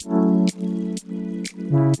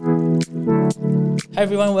Hi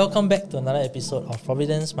everyone, welcome back to another episode of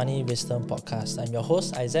Providend's Money Wisdom Podcast. I'm your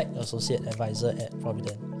host, Isaac, Associate Advisor at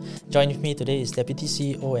Providend. Joining with me today is Deputy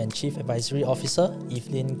CEO and Chief Advisory Officer,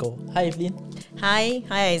 Evelyn Goh. Hi Evelyn. Hi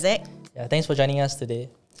Isaac. Yeah, thanks for joining us today.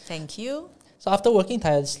 Thank you. So after working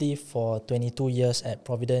tirelessly for 22 years at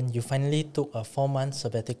Providend, you finally took a 4-month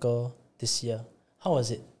sabbatical this year. How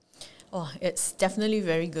was it? Oh, it's definitely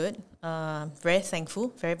very good. Very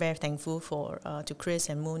thankful, very thankful to Chris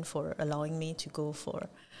and Moon for allowing me to go for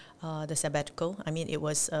the sabbatical. I mean, it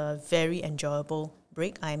was a very enjoyable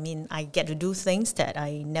break. I mean, I get to do things that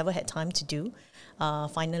I never had time to do.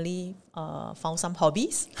 Finally, found some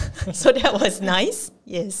hobbies, so that was nice.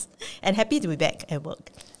 Yes, and happy to be back at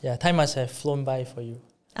work. Yeah, time must have flown by for you.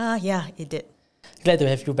 Yeah, it did. Glad to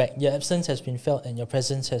have you back. Your absence has been felt and your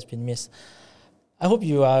presence has been missed. I hope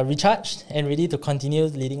you are recharged and ready to continue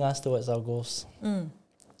leading us towards our goals.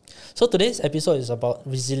 So today's episode is about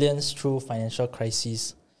resilience through financial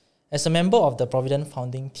crises. As a member of the Providend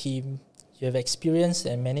founding team, you have experienced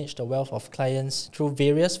and managed a wealth of clients through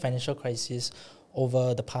various financial crises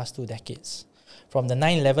over the past 2 decades. From the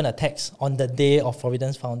 9/11 attacks on the day of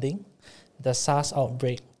Providend's founding, the SARS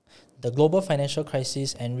outbreak, the global financial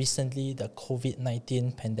crisis, and recently the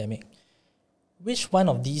COVID-19 pandemic. Which one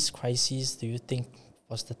of these crises do you think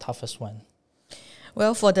was the toughest one?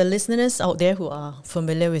 Well, for the listeners out there who are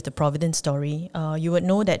familiar with the Providend story, you would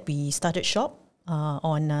know that we started shop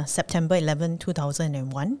on September 11,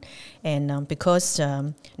 2001. And because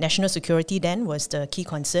national security then was the key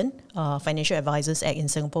concern, Financial Advisors Act in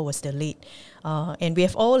Singapore was delayed. And we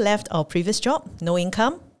have all left our previous job, no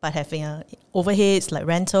income, but having overheads like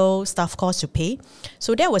rental, staff costs to pay.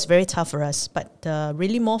 So that was very tough for us, but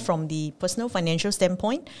really more from the personal financial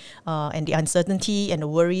standpoint and the uncertainty and the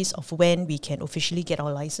worries of when we can officially get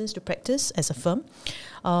our license to practice as a firm.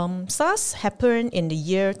 SARS happened in the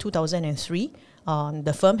year 2003.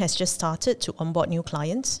 The firm has just started to onboard new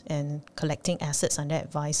clients and collecting assets under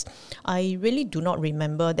advice. I really do not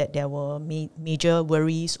remember that there were major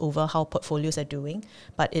worries over how portfolios are doing,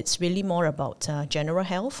 but it's really more about general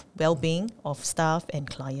health, well-being of staff and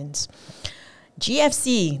clients.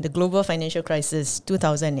 GFC, the global financial crisis,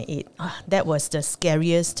 2008, that was the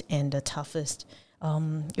scariest and the toughest.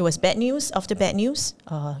 It was bad news after bad news.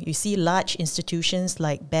 You see large institutions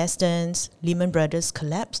like Bear Stearns, Lehman Brothers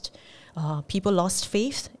collapsed. People lost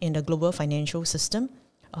faith in the global financial system.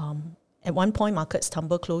 At one point, markets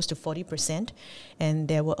tumbled close to 40%, and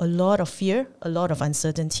there were a lot of fear, a lot of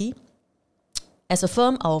uncertainty. As a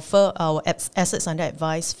firm, our assets under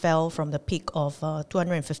advice fell from the peak of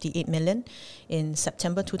 258 million in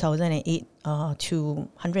September 2008 to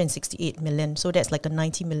 168 million. So that's like a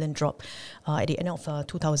 90 million drop at the end of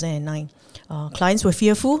 2009. Clients were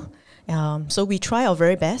fearful, so we try our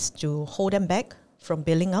very best to hold them back from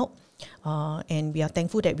bailing out. And we are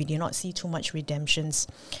thankful that we did not see too much redemptions.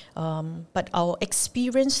 But our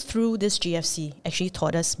experience through this GFC actually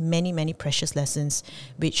taught us many precious lessons,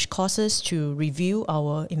 which caused us to review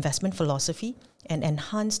our investment philosophy and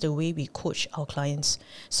enhance the way we coach our clients.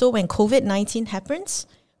 So when COVID-19 happens,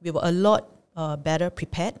 we were a lot better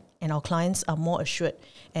prepared, and our clients are more assured.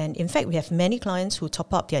 And in fact, we have many clients who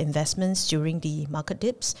top up their investments during the market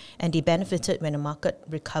dips, and they benefited when the market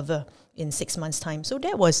recovered in 6 months' time. So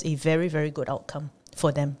that was a very good outcome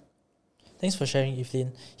for them. Thanks for sharing,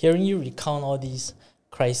 Evelyn. Hearing you recount all these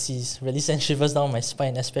crises really sends shivers down my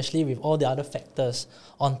spine, especially with all the other factors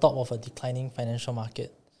on top of a declining financial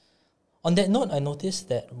market. On that note, I noticed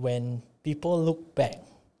that when people look back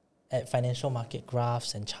at financial market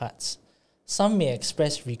graphs and charts, some may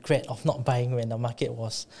express regret of not buying when the market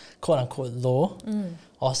was quote-unquote low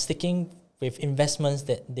or sticking with investments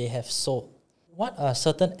that they have sold. What are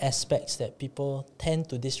certain aspects that people tend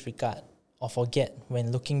to disregard or forget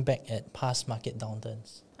when looking back at past market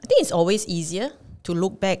downturns? I think it's always easier to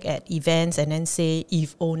look back at events and then say,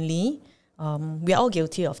 if only. We are all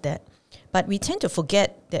guilty of that. But we tend to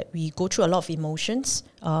forget that we go through a lot of emotions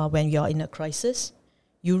when you're in a crisis.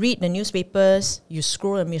 You read the newspapers, you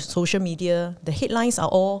scroll on your social media, the headlines are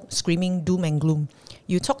all screaming doom and gloom.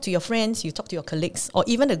 You talk to your friends, you talk to your colleagues, or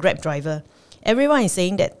even the Grab driver. Everyone is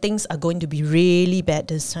saying that things are going to be really bad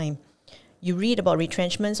this time. You read about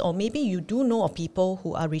retrenchments, or maybe you do know of people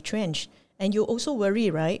who are retrenched, and you also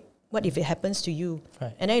worry, right? What if it happens to you?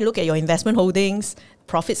 Right. And then you look at your investment holdings,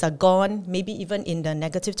 profits are gone, maybe even in the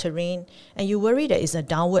negative terrain, and you worry that it's a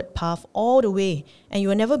downward path all the way, and you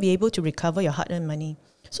will never be able to recover your hard-earned money.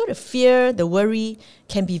 So the fear, the worry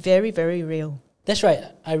can be very real. That's right.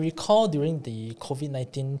 I recall during the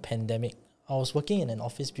COVID-19 pandemic, I was working in an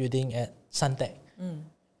office building at Suntec.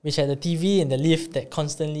 which had a TV in the lift that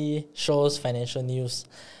constantly shows financial news.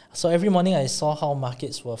 So every morning I saw how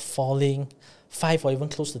markets were falling 5 or even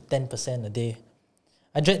close to 10% a day.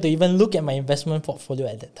 I dread to even look at my investment portfolio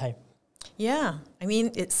at that time. Yeah, I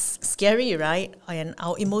mean, it's scary, right? And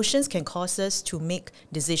our emotions can cause us to make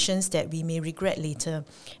decisions that we may regret later.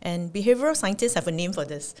 And behavioral scientists have a name for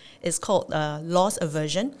this. It's called loss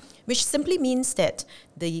aversion, which simply means that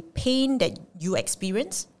the pain that you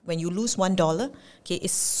experience when you lose $1, okay,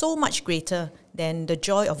 is so much greater than the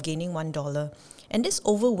joy of gaining $1. And this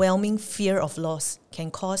overwhelming fear of loss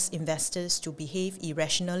can cause investors to behave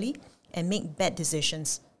irrationally and make bad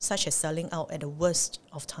decisions, such as selling out at the worst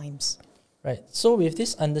of times. Right. So with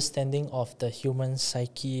this understanding of the human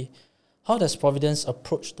psyche, how does Providend's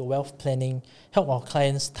approach to wealth planning help our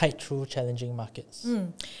clients tide through challenging markets?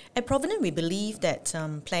 At Providend, we believe that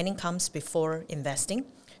planning comes before investing.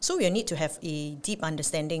 So we need to have a deep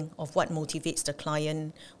understanding of what motivates the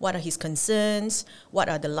client, what are his concerns, what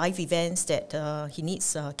are the life events that he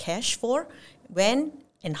needs cash for, when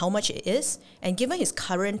and how much it is. And given his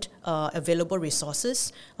current available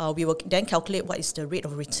resources, we will then calculate what is the rate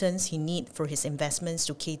of returns he needs for his investments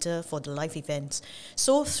to cater for the life events.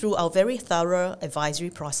 So through our very thorough advisory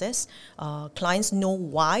process, clients know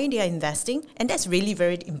why they are investing, and that's really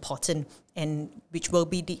very important, and which will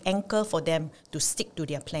be the anchor for them to stick to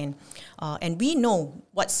their plan. And we know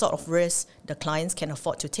what sort of risks the clients can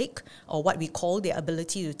afford to take, or what we call their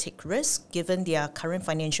ability to take risks, given their current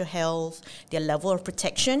financial health, their level of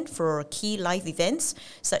protection for key life events,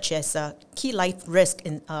 such as key life risk,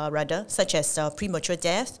 such as premature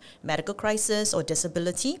death, medical crisis or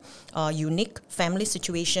disability, unique family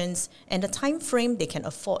situations, and the time frame they can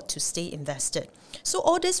afford to stay invested. So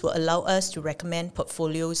all this will allow us to recommend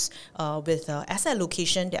portfolios with asset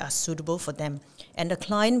allocation that are suitable for them. And the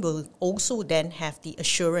client will also then have the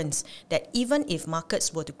assurance that even if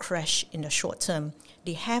markets were to crash in the short term,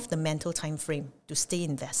 they have the mental time frame to stay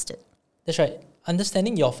invested. That's right.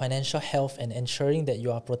 Understanding your financial health and ensuring that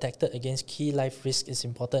you are protected against key life risks is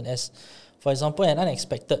important, as, for example, an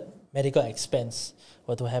unexpected medical expense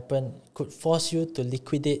were to happen could force you to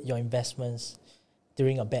liquidate your investments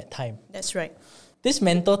during a bad time. That's right. This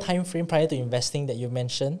mental time frame prior to investing that you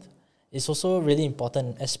mentioned is also really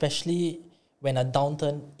important, especially when a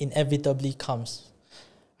downturn inevitably comes.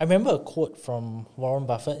 I remember a quote from Warren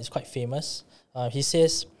Buffett. It's quite famous. He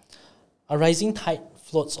says, "A rising tide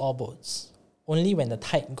floats all boats. Only when the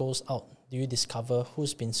tide goes out do you discover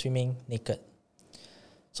who's been swimming naked."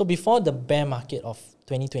 So before the bear market of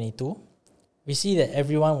 2022, we see that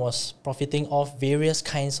everyone was profiting off various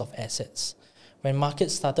kinds of assets. When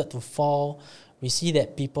markets started to fall, we see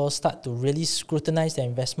that people start to really scrutinize their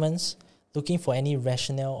investments, looking for any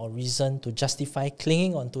rationale or reason to justify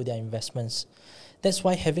clinging onto their investments. That's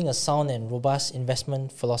why having a sound and robust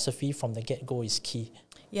investment philosophy from the get-go is key.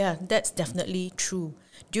 Yeah, that's definitely true.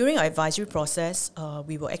 During our advisory process,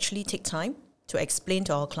 we will actually take time to explain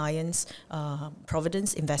to our clients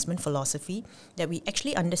Providend's investment philosophy, that we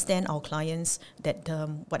actually understand our clients that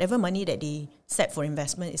whatever money that they set for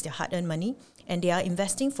investment is their hard-earned money, and they are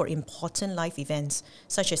investing for important life events,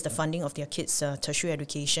 such as the funding of their kids' tertiary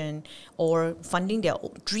education or funding their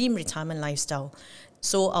dream retirement lifestyle.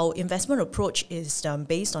 So our investment approach is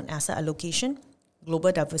based on asset allocation,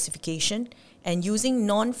 global diversification, and using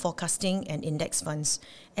non-forecasting and index funds.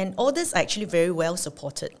 And all this are actually very well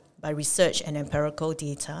supported by research and empirical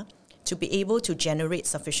data to be able to generate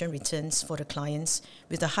sufficient returns for the clients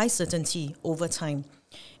with a high certainty over time.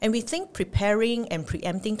 And we think preparing and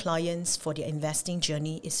preempting clients for their investing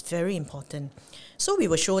journey is very important. So we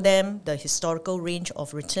will show them the historical range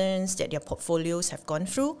of returns that their portfolios have gone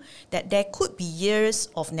through, that there could be years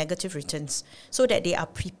of negative returns, so that they are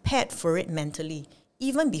prepared for it mentally,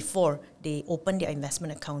 even before they open their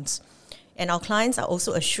investment accounts. And our clients are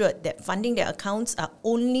also assured that funding their accounts are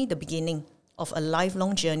only the beginning of a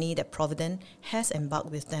lifelong journey that Providend has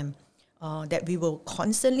embarked with them. That we will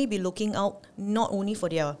constantly be looking out not only for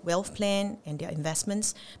their wealth plan and their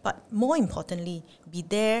investments, but more importantly, be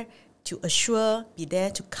there to assure, be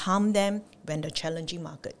there to calm them when the challenging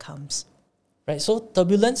market comes. Right, so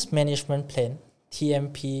Turbulence Management Plan,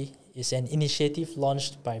 TMP, is an initiative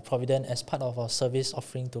launched by Providend as part of our service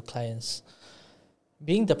offering to clients.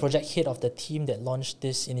 Being the project head of the team that launched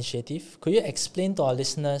this initiative, could you explain to our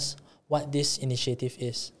listeners what this initiative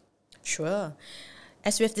is? Sure.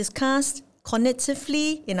 As we have discussed,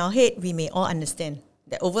 cognitively in our head, we may all understand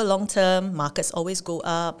that over long term, markets always go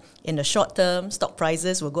up. In the short term, stock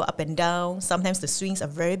prices will go up and down. Sometimes the swings are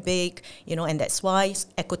very big, and that's why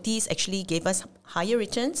equities actually gave us higher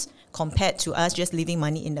returns compared to us just leaving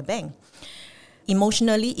money in the bank.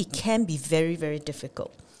 Emotionally, it can be very, very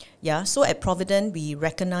difficult. Yeah, so at Providend, we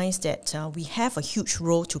recognize that we have a huge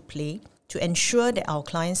role to play to ensure that our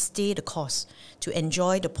clients stay the course, to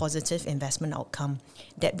enjoy the positive investment outcome,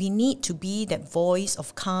 that we need to be that voice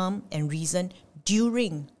of calm and reason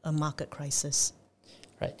during a market crisis.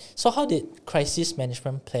 Right. So how did Crisis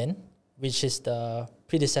Management Plan, which is the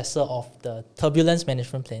predecessor of the Turbulence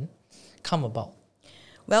Management Plan, come about?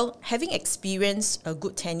 Well, having experienced a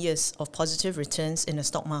good 10 years of positive returns in the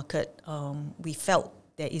stock market, we felt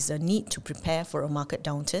there is a need to prepare for a market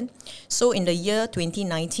downturn. So in the year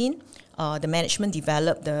 2019, the management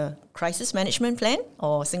developed the Crisis Management Plan,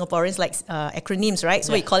 or Singaporeans like acronyms, right?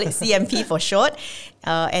 So we call it CMP for short.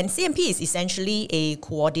 And CMP is essentially a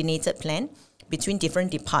coordinated plan between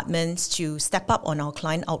different departments to step up on our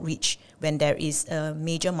client outreach when there is a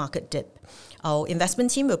major market dip. Our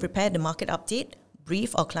investment team will prepare the market update,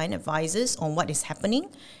 brief our client advisors on what is happening,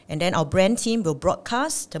 and then our brand team will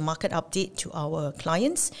broadcast the market update to our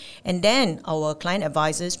clients, and then our client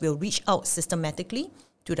advisors will reach out systematically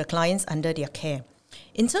to the clients under their care.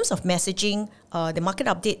 In terms of messaging, the market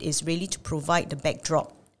update is really to provide the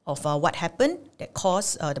backdrop of what happened that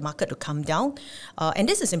caused the market to come down. And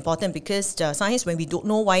this is important because sometimes when we don't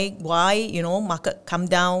know why market come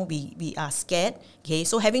down, we are scared. Okay,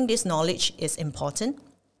 so having this knowledge is important.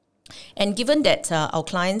 And given that our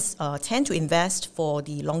clients tend to invest for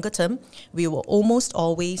the longer term, we will almost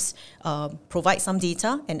always provide some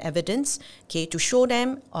data and evidence, okay, to show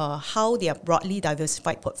them how their broadly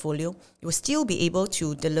diversified portfolio will still be able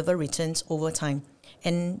to deliver returns over time.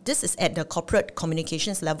 And this is at the corporate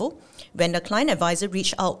communications level. When the client advisor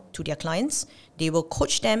reach out to their clients, they will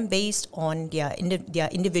coach them based on their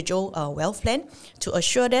individual wealth plan to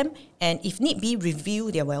assure them, and if need be, review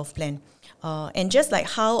their wealth plan. And just like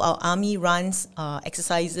how our army runs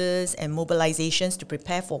exercises and mobilizations to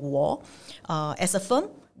prepare for war, as a firm,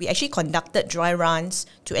 we actually conducted dry runs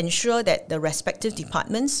to ensure that the respective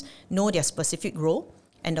departments know their specific role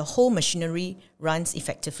and the whole machinery runs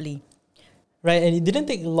effectively. Right, and it didn't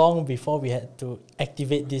take long before we had to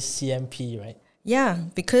activate this CMP, right? Yeah,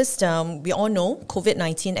 because we all know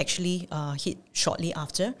COVID-19 actually hit shortly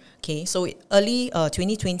after. Okay, so early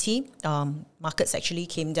 2020, markets actually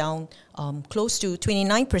came down close to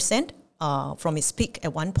 29% from its peak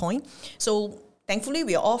at one point. So thankfully,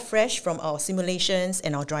 we are all fresh from our simulations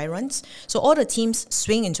and our dry runs. So all the teams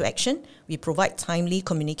swing into action. We provide timely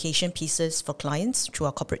communication pieces for clients through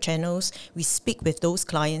our corporate channels. We speak with those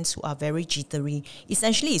clients who are very jittery.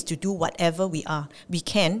 Essentially, is to do whatever we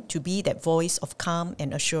can to be that voice of calm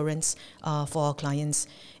and assurance for our clients.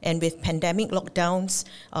 And with pandemic lockdowns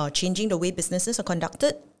changing the way businesses are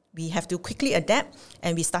conducted, we have to quickly adapt,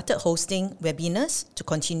 and we started hosting webinars to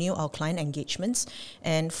continue our client engagements.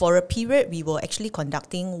 And for a period, we were actually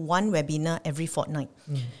conducting one webinar every fortnight.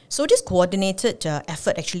 So this coordinated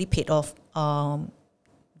effort actually paid off.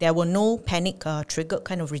 There were no panic-triggered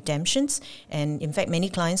kind of redemptions. And in fact, many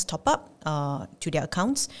clients top up to their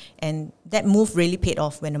accounts. And that move really paid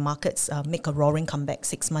off when the markets make a roaring comeback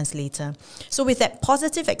 6 months later. So with that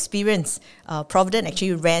positive experience, Providend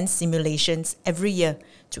actually ran simulations every year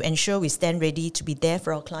to ensure we stand ready to be there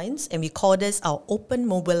for our clients. And we call this our open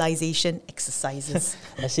mobilization exercises.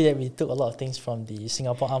 I see that we took a lot of things from the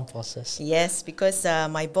Singapore Armed Forces. Yes, because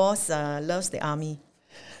my boss loves the army.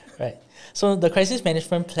 Right. So the Crisis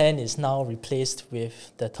Management Plan is now replaced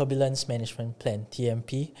with the Turbulence Management Plan,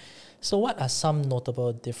 TMP. So what are some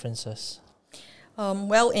notable differences?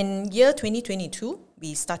 Well, in year 2022,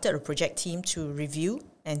 we started a project team to review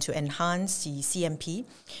and to enhance the CMP.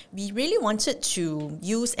 We really wanted to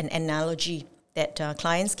use an analogy that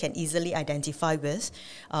clients can easily identify with.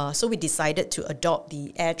 So we decided to adopt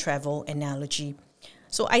the air travel analogy.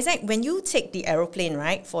 So Isaac, when you take the aeroplane,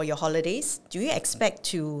 right, for your holidays, do you expect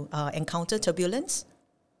to encounter turbulence?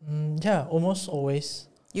 Yeah, almost always.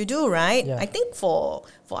 You do, right? Yeah. I think for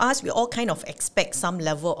us, we all kind of expect some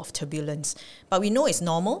level of turbulence. But we know it's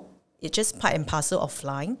normal. It's just part and parcel of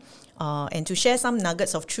flying. And to share some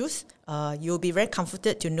nuggets of truth, you'll be very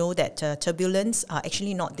comforted to know that turbulence are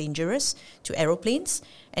actually not dangerous to aeroplanes.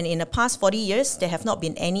 And in the past 40 years, there have not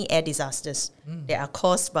been any air disasters that are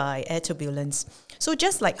caused by air turbulence. So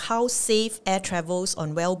just like how safe air travels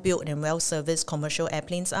on well-built and well-serviced commercial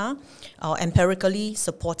airplanes are, our empirically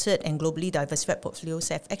supported and globally diversified portfolios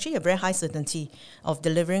have actually a very high certainty of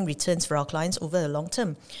delivering returns for our clients over the long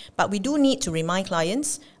term. But we do need to remind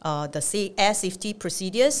clients the air safety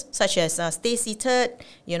procedures, such as stay seated,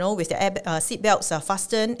 with the seat belts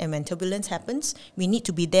fastened, and when turbulence happens, we need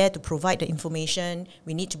to be there to provide the information.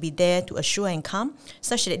 We need to be there to assure and calm,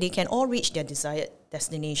 such that they can all reach their desired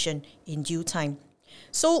destination in due time.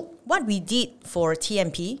 So what we did for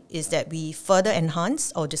TMP is that we further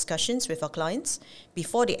enhanced our discussions with our clients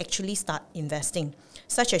before they actually start investing,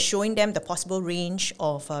 such as showing them the possible range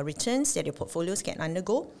of returns that their portfolios can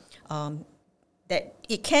undergo, that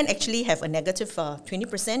it can actually have a negative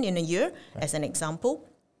 20% in a year, as an example.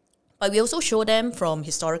 But we also show them from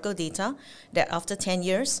historical data that after 10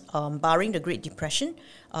 years, barring the Great Depression,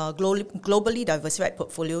 globally diversified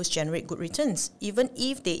portfolios generate good returns, even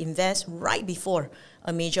if they invest right before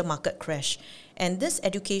a major market crash. And this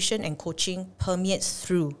education and coaching permeates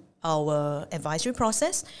through our advisory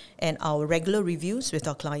process and our regular reviews with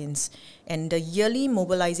our clients. And the yearly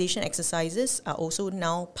mobilization exercises are also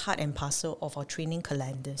now part and parcel of our training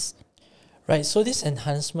calendars. Right, so this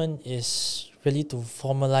enhancement is really to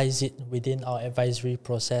formalize it within our advisory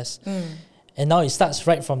process. And now it starts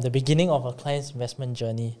right from the beginning of a client's investment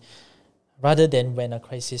journey, rather than when a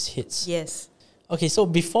crisis hits. Yes. Okay, so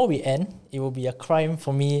before we end, it will be a crime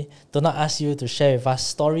for me to not ask you to share with us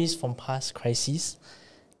stories from past crises,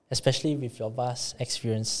 especially with your vast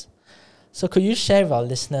experience. So could you share with our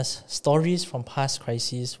listeners stories from past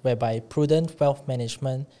crises whereby prudent wealth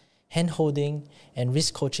management, hand-holding, and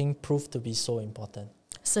risk coaching proved to be so important?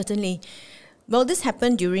 Certainly. Well, this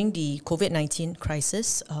happened during the COVID-19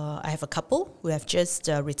 crisis. I have a couple who have just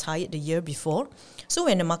retired the year before. So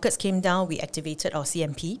when the markets came down, we activated our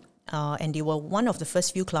CMP. And they were one of the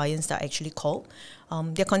first few clients that I actually called.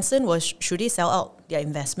 Their concern was, should they sell out their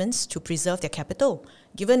investments to preserve their capital,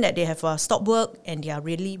 given that they have stopped work and they are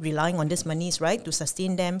really relying on these monies, right, to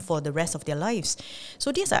sustain them for the rest of their lives.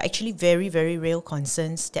 So these are actually very, very real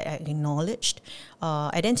concerns that I acknowledged.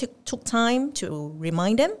 I then took time to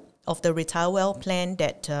remind them of the Retire Well plan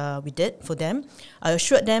that we did for them. I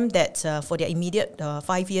assured them that for their immediate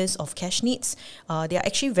 5 years of cash needs, they are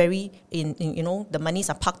actually very, the monies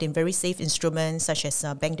are parked in very safe instruments such as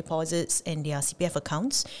bank deposits and their CPF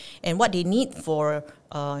accounts. And what they need for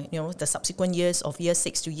the subsequent years of year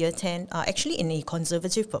 6 to year 10 are actually in a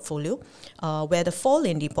conservative portfolio, where the fall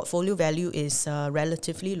in the portfolio value is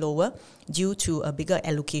relatively lower due to a bigger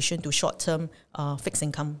allocation to short-term fixed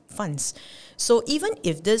income funds. So even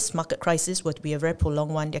if this market crisis were to be a very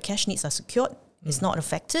prolonged one, their cash needs are secured, it's not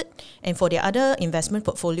affected. And for their other investment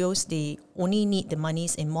portfolios, they only need the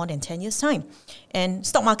monies in more than 10 years' time. And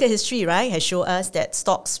stock market history, right, has shown us that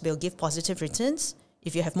stocks will give positive returns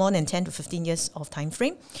if you have more than 10 to 15 years of time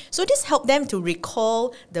frame. So this helped them to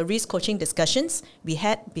recall the risk coaching discussions we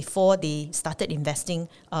had before they started investing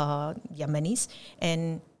their monies,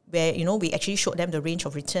 and where we actually showed them the range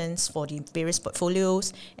of returns for the various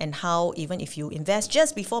portfolios, and how even if you invest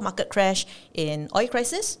just before market crash in oil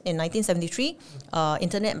crisis in 1973,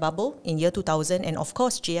 internet bubble in year 2000, and of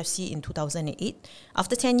course GFC in 2008,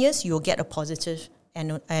 after 10 years you will get a positive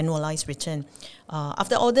annualized return.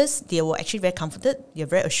 After all this, they were actually very comforted, they're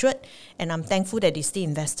very assured, and I'm thankful that they stay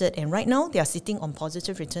invested, and right now they are sitting on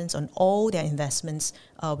positive returns on all their investments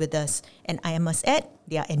with us, and I must add,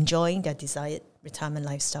 they are enjoying their desired retirement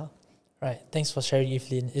lifestyle. Right, thanks for sharing,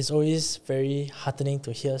 Evelyn. It's always very heartening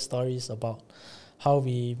to hear stories about how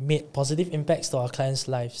we made positive impacts to our clients'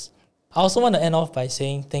 lives. I also want to end off by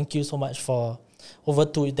saying thank you so much for over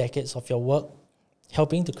 2 decades of your work,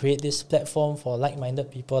 helping to create this platform for like-minded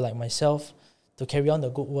people like myself to carry on the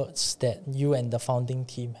good works that you and the founding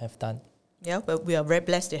team have done. Yeah, but we are very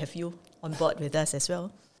blessed to have you on board with us as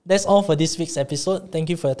well. That's all for this week's episode. Thank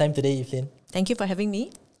you for your time today, Evelyn. Thank you for having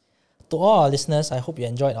me. To all our listeners, I hope you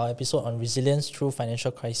enjoyed our episode on resilience through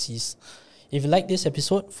financial crises. If you like this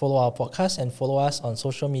episode, follow our podcast and follow us on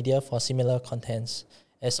social media for similar contents.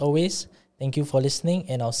 As always, thank you for listening,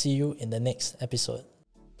 and I'll see you in the next episode.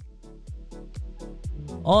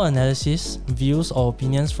 All analysis, views or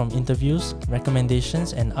opinions from interviews,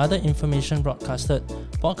 recommendations and other information broadcasted,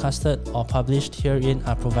 podcasted or published herein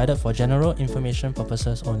are provided for general information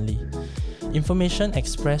purposes only. Information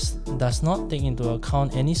expressed does not take into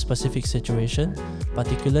account any specific situation,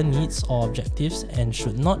 particular needs or objectives, and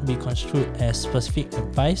should not be construed as specific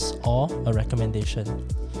advice or a recommendation.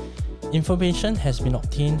 Information has been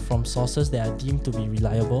obtained from sources that are deemed to be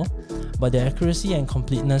reliable, but their accuracy and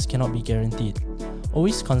completeness cannot be guaranteed.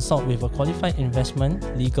 Always consult with a qualified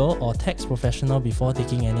investment, legal or tax professional before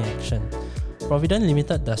taking any action. Providend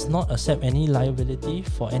Limited does not accept any liability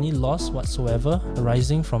for any loss whatsoever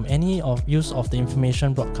arising from any use of the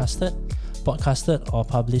information broadcasted, podcasted or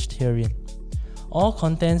published herein. All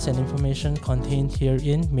contents and information contained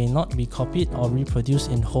herein may not be copied or reproduced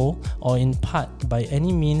in whole or in part by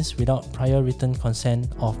any means without prior written consent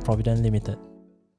of Providend Limited.